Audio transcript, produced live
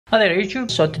Hi there YouTube.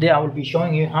 So today I will be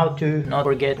showing you how to not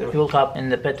forget your fuel cap in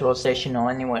the petrol station or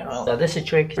anywhere else. So this is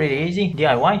trick pretty easy,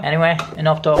 DIY. Anyway,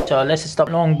 enough talk. So let's stop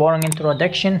long boring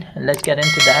introduction and let's get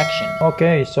into the action.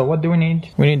 Okay, so what do we need?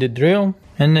 We need a drill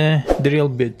and the drill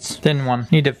bits, thin one.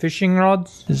 Need a fishing rod.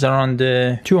 It's around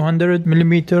 200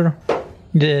 millimeter.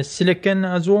 The silicone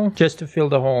as well, just to fill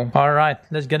the hole. All right,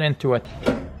 let's get into it.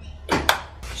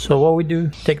 So what we do,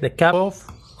 take the cap off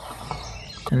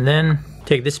and then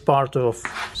take this part off.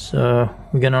 So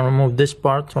we're gonna remove this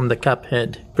part from the cap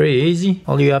head. Pretty easy.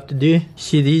 All you have to do,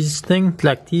 see these things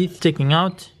like teeth sticking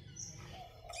out?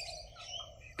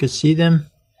 You can see them.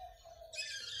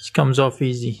 It comes off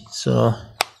easy. So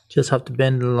just have to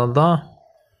bend it like that.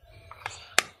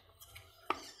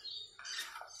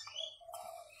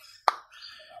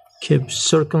 Keep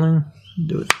circling.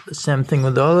 Do the same thing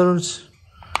with the others.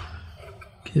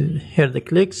 Hear the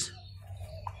clicks.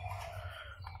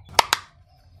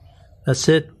 That's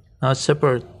it. Now it's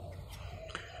separate.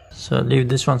 So leave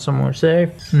this one somewhere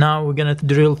safe. Now we're gonna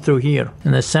drill through here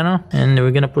in the center and we're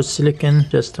gonna put silicone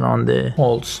just around the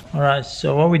holes. Alright,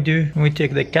 so what we do, we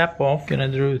take the cap off, gonna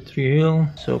drill through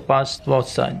here, so past both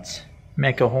sides.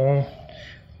 Make a hole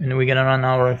and we're gonna run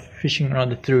our fishing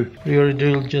rod through. We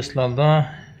drill just like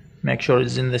that. Make sure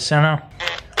it's in the center.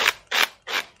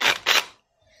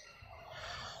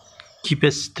 Keep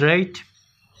it straight.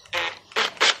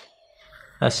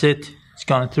 That's it, it's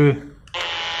gone through.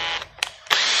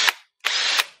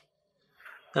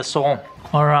 That's all.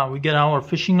 Alright, we get our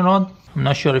fishing rod. I'm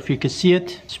not sure if you can see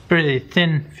it. It's pretty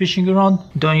thin fishing rod.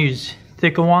 Don't use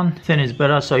thicker one. Thin is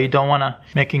better, so you don't wanna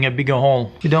making a bigger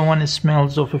hole. You don't want it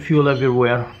smells of fuel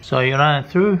everywhere. So you run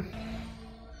it through.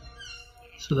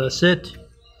 So that's it.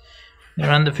 You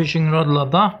run the fishing rod like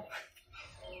that.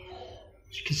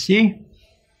 As you can see.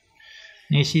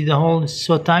 And you see the hole is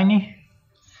so tiny.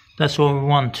 That's what we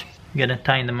want. We're gonna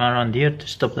tie them around here to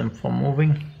stop them from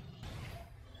moving.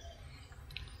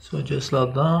 So just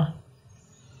like that.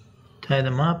 Tie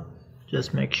them up.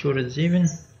 Just make sure it's even.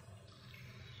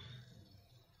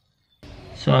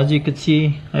 So as you can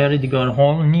see, I already got a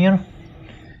hole in here.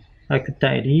 I could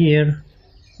tie it here,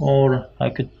 or I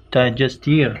could tie it just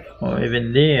here, or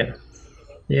even there.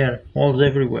 There, holes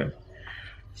everywhere.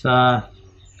 So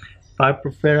I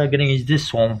prefer I'm gonna use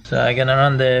this one. So I'm gonna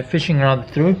run the fishing rod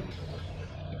through.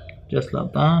 Just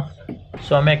like that.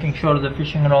 So I'm making sure the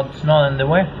fishing rod is not in the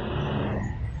way.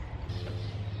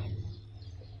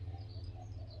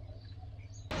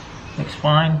 Looks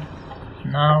fine.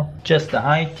 Now just the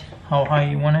height, how high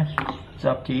you want it. It's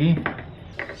up to you.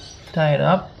 Tie it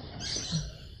up.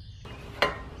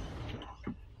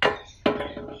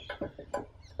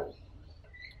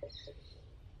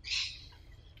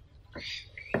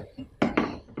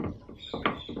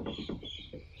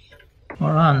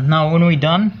 Alright, now when we're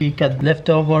done, we cut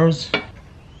leftovers.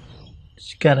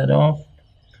 Just cut it off.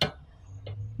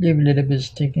 Leave a little bit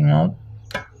sticking out.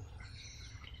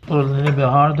 Put a little bit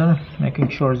harder, making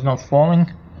sure it's not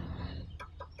falling.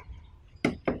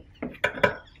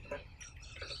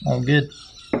 All good.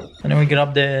 And then we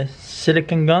grab the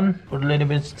silicone gun. Put a little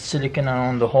bit silicone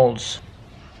around the holes.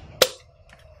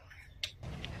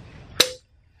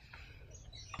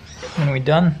 When we're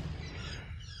done,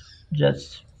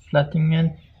 just flattening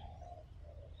it.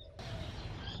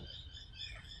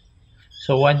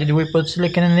 So why did we put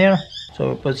silicone in there?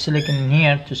 So we put silicone in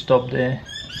here to stop the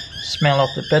smell of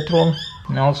the petrol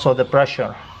and also the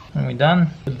pressure. When we're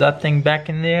done, put that thing back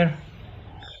in there.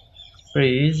 Pretty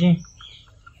easy.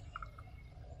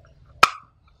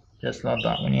 Just like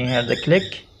that. When you hear the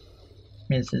click,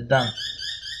 means it's done.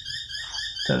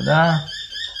 Ta-da!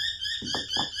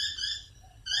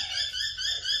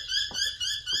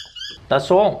 That's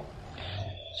all.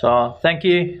 So thank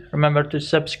you. Remember to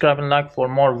subscribe and like for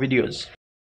more videos.